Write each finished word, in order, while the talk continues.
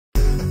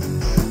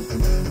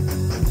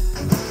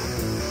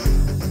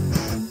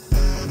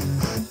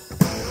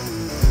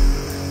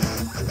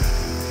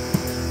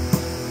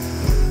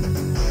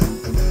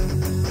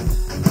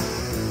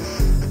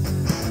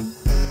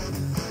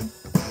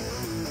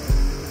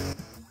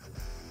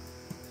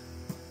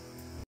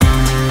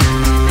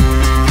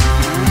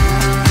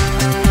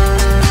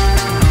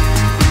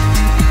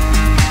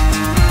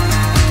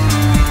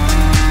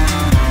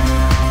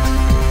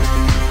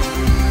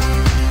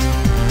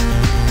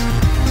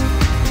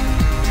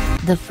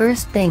The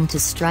first thing to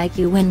strike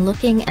you when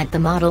looking at the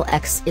Model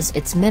X is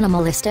its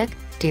minimalistic,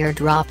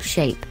 teardrop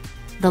shape.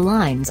 The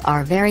lines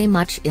are very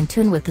much in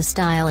tune with the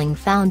styling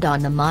found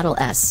on the Model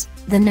S.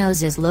 The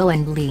nose is low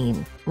and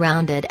lean,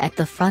 rounded at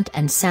the front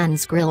and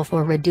sans grille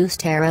for reduced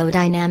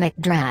aerodynamic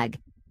drag.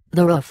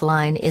 The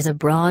roofline is a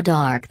broad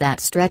arc that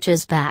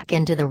stretches back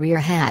into the rear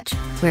hatch,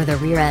 where the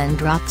rear end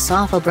drops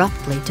off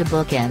abruptly to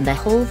bookend the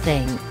whole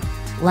thing.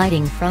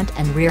 Lighting front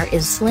and rear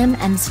is slim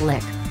and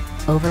slick.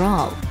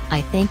 Overall, I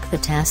think the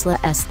Tesla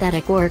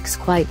aesthetic works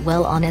quite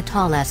well on a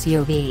tall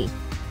SUV.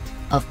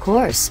 Of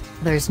course,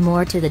 there's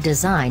more to the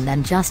design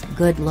than just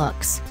good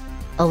looks.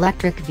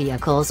 Electric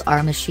vehicles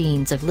are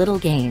machines of little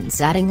gains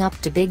adding up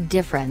to big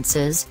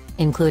differences,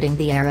 including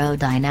the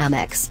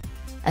aerodynamics.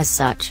 As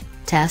such,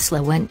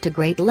 Tesla went to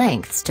great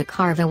lengths to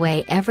carve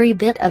away every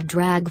bit of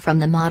drag from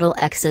the Model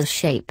X's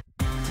shape.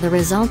 The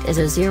result is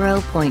a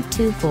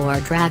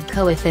 0.24 drag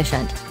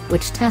coefficient,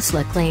 which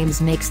Tesla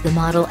claims makes the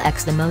Model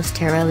X the most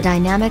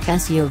aerodynamic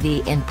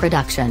SUV in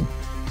production.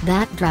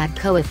 That drag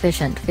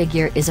coefficient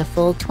figure is a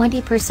full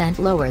 20%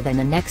 lower than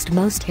the next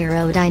most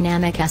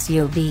aerodynamic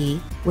SUV,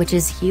 which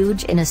is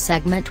huge in a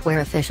segment where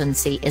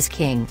efficiency is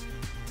king.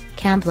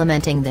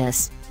 Complementing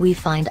this, we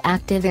find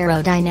active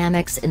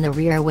aerodynamics in the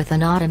rear with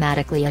an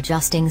automatically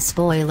adjusting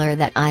spoiler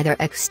that either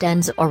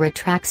extends or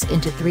retracts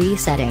into 3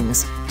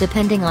 settings,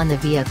 depending on the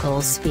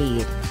vehicle's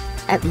speed.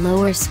 At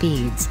lower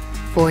speeds,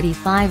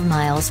 45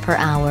 miles per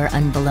hour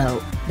and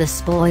below, the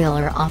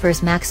spoiler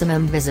offers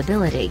maximum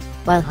visibility,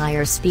 while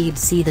higher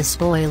speeds see the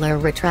spoiler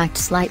retract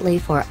slightly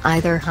for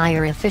either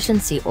higher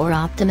efficiency or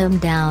optimum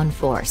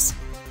downforce.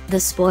 The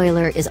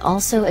spoiler is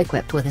also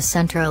equipped with a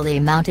centrally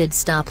mounted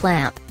stop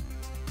lamp.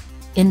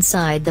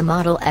 Inside the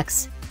Model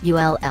X,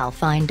 you'll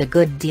find a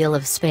good deal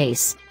of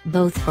space,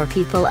 both for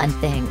people and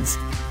things.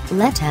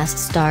 Let us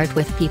start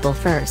with people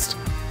first.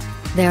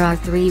 There are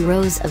 3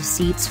 rows of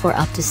seats for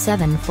up to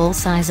 7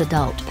 full-size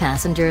adult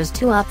passengers,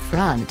 2 up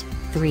front,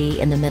 3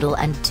 in the middle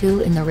and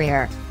 2 in the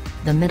rear.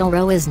 The middle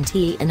row isn't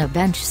in a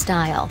bench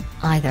style,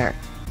 either.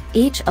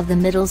 Each of the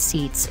middle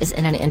seats is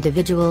in an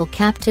individual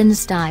captain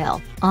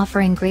style,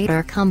 offering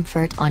greater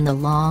comfort on the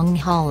long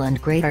haul and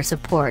greater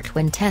support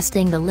when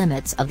testing the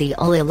limits of the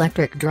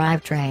all-electric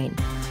drivetrain.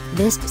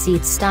 This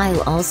seat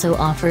style also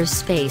offers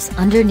space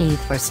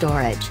underneath for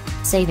storage,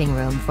 saving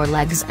room for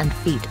legs and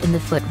feet in the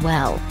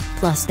footwell,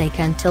 plus they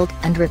can tilt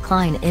and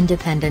recline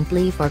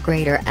independently for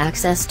greater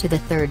access to the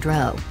 3rd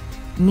row.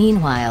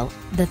 Meanwhile,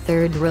 the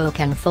 3rd row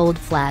can fold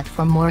flat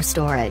for more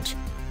storage.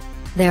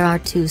 There are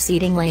 2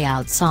 seating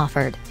layouts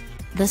offered.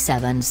 The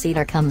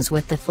 7-seater comes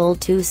with the full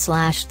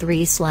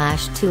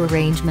 2/3/2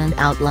 arrangement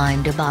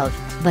outlined above,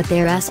 but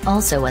there's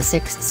also a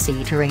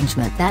 6th-seat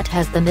arrangement that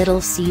has the middle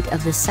seat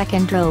of the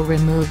 2nd row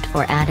removed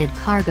for added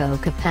cargo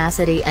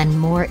capacity and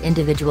more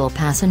individual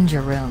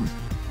passenger room.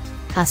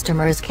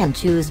 Customers can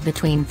choose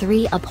between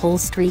 3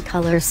 upholstery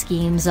color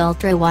schemes: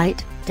 ultra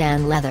white,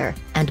 tan leather,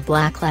 and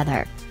black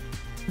leather.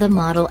 The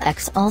Model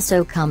X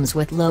also comes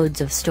with loads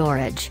of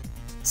storage.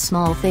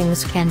 Small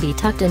things can be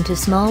tucked into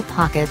small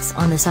pockets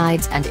on the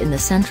sides and in the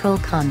central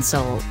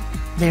console.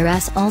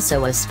 There's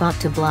also a spot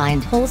to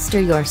blind holster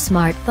your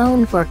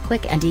smartphone for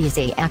quick and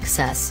easy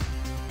access.